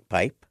black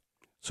pipe.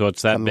 So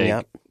it's that coming big,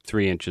 up.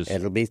 3 inches.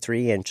 It'll be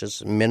 3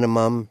 inches.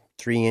 Minimum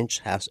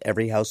 3-inch.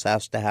 Every house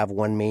has to have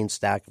one main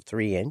stack of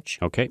 3-inch.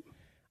 Okay.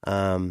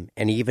 And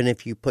even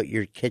if you put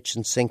your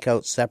kitchen sink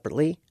out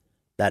separately,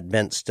 that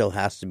vent still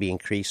has to be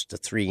increased to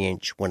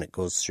 3-inch when it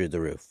goes through the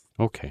roof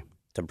Okay.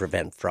 to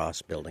prevent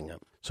frost building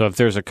up. So if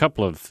there's a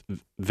couple of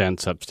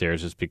vents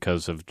upstairs, it's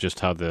because of just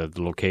how the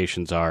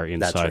locations are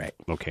inside. That's right.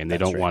 Okay, and they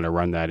That's don't want to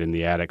run that in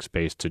the attic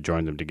space to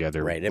join them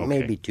together. Right. It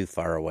may be too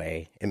far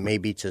away. It may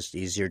be just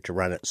easier to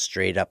run it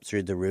straight up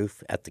through the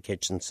roof at the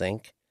kitchen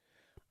sink.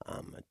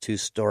 A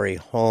 2-story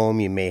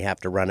home, you may have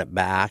to run it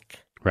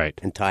back. Right.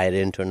 And tie it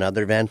into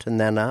another vent and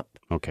then up.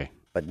 Okay.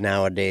 But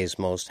nowadays,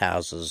 most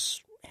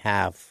houses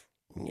have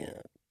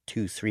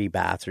 2-3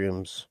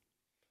 bathrooms,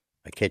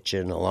 a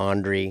kitchen, a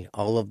laundry.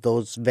 All of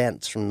those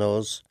vents from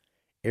those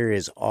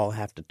areas all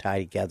have to tie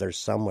together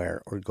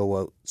somewhere or go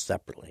out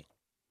separately.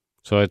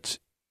 So it's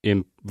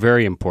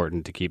very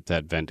important to keep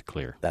that vent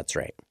clear. That's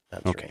right.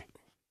 That's okay. right.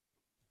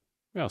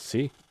 Well,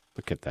 see,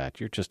 look at that.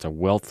 You're just a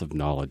wealth of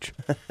knowledge.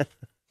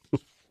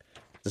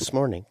 This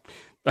morning.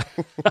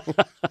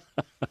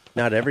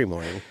 Not every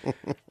morning.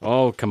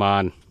 Oh, come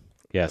on.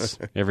 Yes,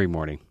 every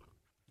morning.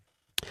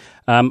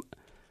 And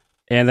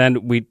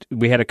then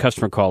we had a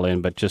customer call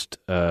in, but just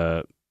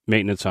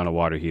maintenance on a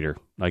water heater.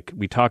 Like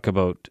we talk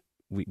about,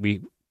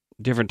 we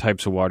different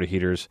types of water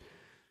heaters.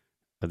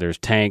 There's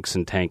tanks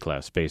and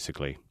tankless,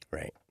 basically.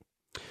 Right.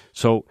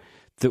 So,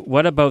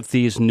 what about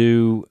these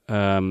new?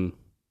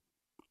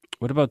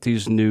 What about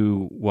these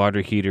new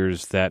water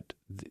heaters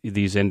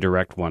these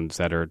indirect ones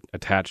that are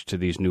attached to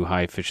these new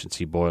high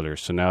efficiency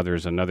boilers? So now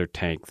there's another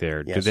tank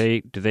there. Yes.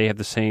 Do they have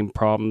the same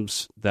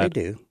problems? They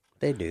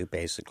do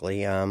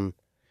basically.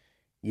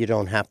 You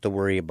don't have to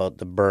worry about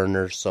the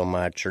burner so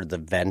much or the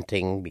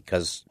venting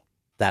because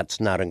that's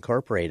not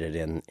incorporated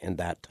in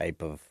that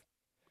type of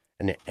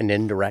an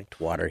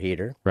indirect water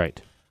heater. Right.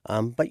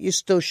 But you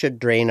still should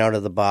drain out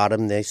of the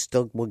bottom. They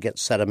still will get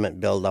sediment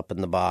build up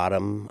in the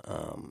bottom.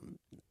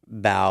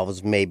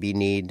 Valves maybe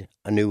need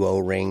a new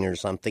O-ring or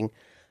something.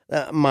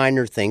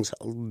 Minor things,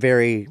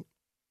 very,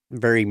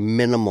 very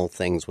minimal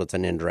things with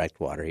an indirect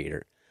water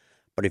heater.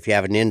 But if you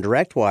have an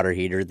indirect water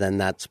heater, then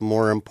that's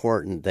more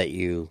important that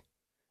you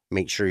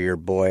make sure your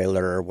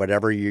boiler or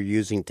whatever you're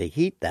using to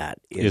heat that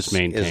is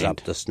up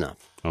to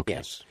snuff. Okay.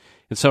 Yes.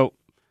 And so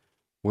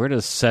where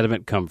does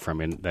sediment come from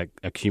that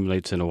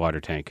accumulates in a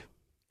water tank?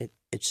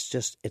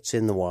 It's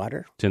in the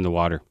water. It's in the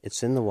water.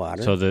 It's in the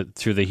water. So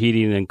through the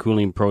heating and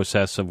cooling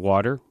process of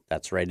water?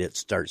 That's right. It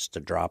starts to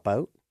drop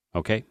out.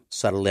 Okay.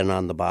 Settle in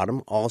on the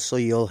bottom. Also,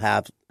 you'll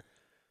have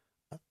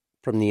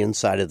from the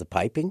inside of the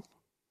piping,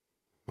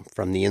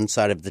 from the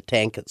inside of the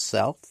tank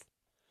itself.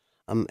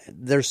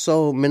 They're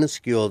so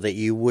minuscule that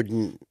you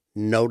wouldn't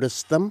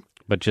notice them.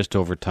 But just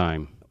over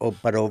time. Oh,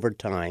 but over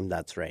time,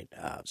 that's right.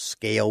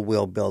 Scale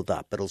will build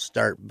up. It'll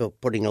start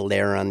putting a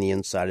layer on the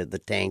inside of the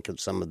tank, and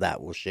some of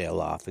that will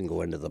shale off and go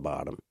into the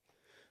bottom.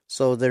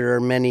 So there are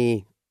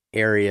many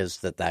areas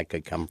that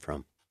could come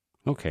from.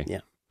 Okay. Yeah.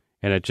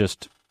 And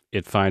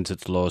it finds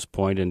its lowest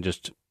point and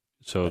just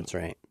so. That's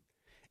right.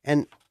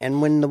 And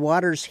when the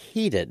water's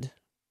heated,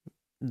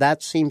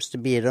 that seems to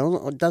be,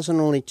 it doesn't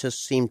only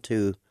just seem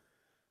to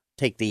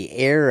take the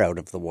air out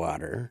of the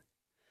water,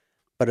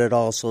 but it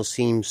also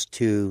seems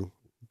to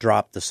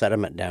drop the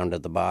sediment down to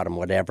the bottom,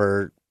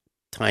 whatever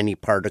tiny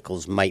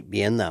particles might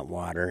be in that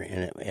water,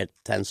 and it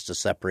tends to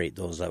separate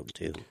those out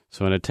too.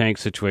 So in a tank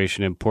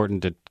situation,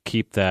 important to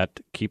keep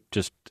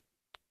just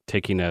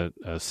taking a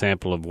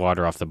sample of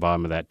water off the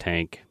bottom of that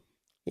tank.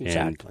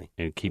 Exactly.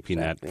 And keeping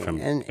that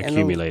from and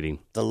accumulating.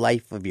 The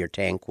life of your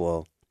tank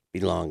will be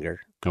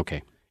longer.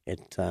 Okay.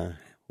 It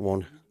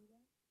won't.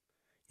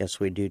 Yes,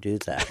 we do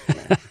that.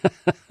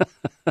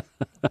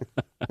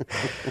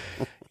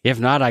 If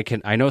not,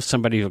 I know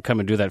somebody will come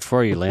and do that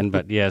for you, Lynn.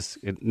 But yes,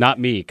 not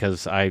me,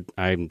 because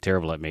I'm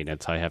terrible at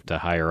maintenance. I have to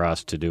hire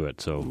us to do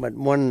it. So, but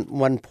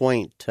one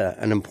point,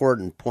 an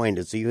important point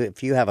is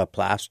if you have a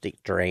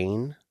plastic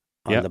drain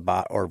on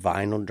the or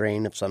vinyl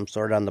drain of some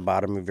sort on the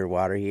bottom of your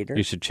water heater,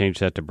 you should change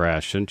that to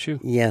brass, shouldn't you?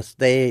 Yes,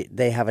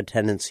 they have a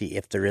tendency,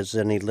 if there is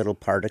any little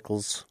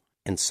particles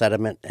and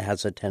sediment, it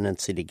has a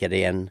tendency to get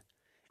in,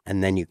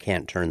 and then you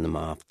can't turn them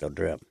off. They'll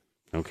drip.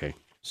 Okay.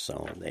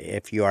 So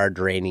if you are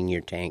draining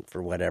your tank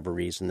for whatever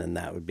reason, then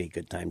that would be a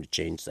good time to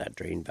change that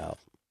drain valve.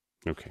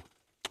 Okay.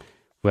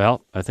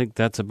 Well, I think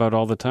that's about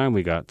all the time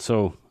we got.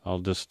 So I'll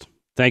just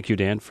thank you,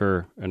 Dan,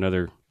 for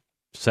another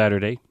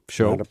Saturday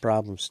show. Not a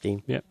problem,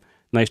 Steve. Yeah.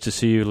 Nice to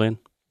see you, Lynn.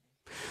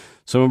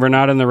 So when we're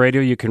not on the radio,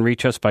 you can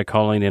reach us by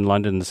calling in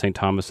London and St.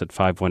 Thomas at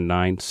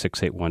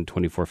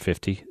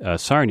 519-681-2450.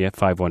 Sarnia,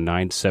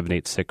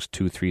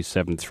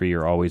 519-786-2373,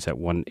 or always at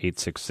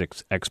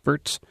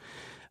 1-866-EXPERTS.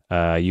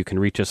 You can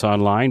reach us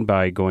online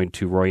by going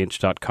to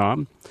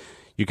royinch.com.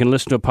 You can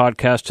listen to a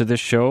podcast of this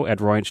show at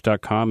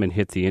royinch.com and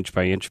hit the inch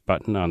by inch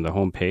button on the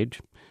homepage.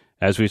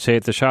 As we say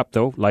at the shop,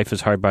 though, life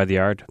is hard by the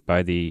yard.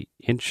 By the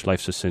inch,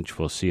 life's a cinch.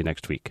 We'll see you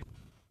next week.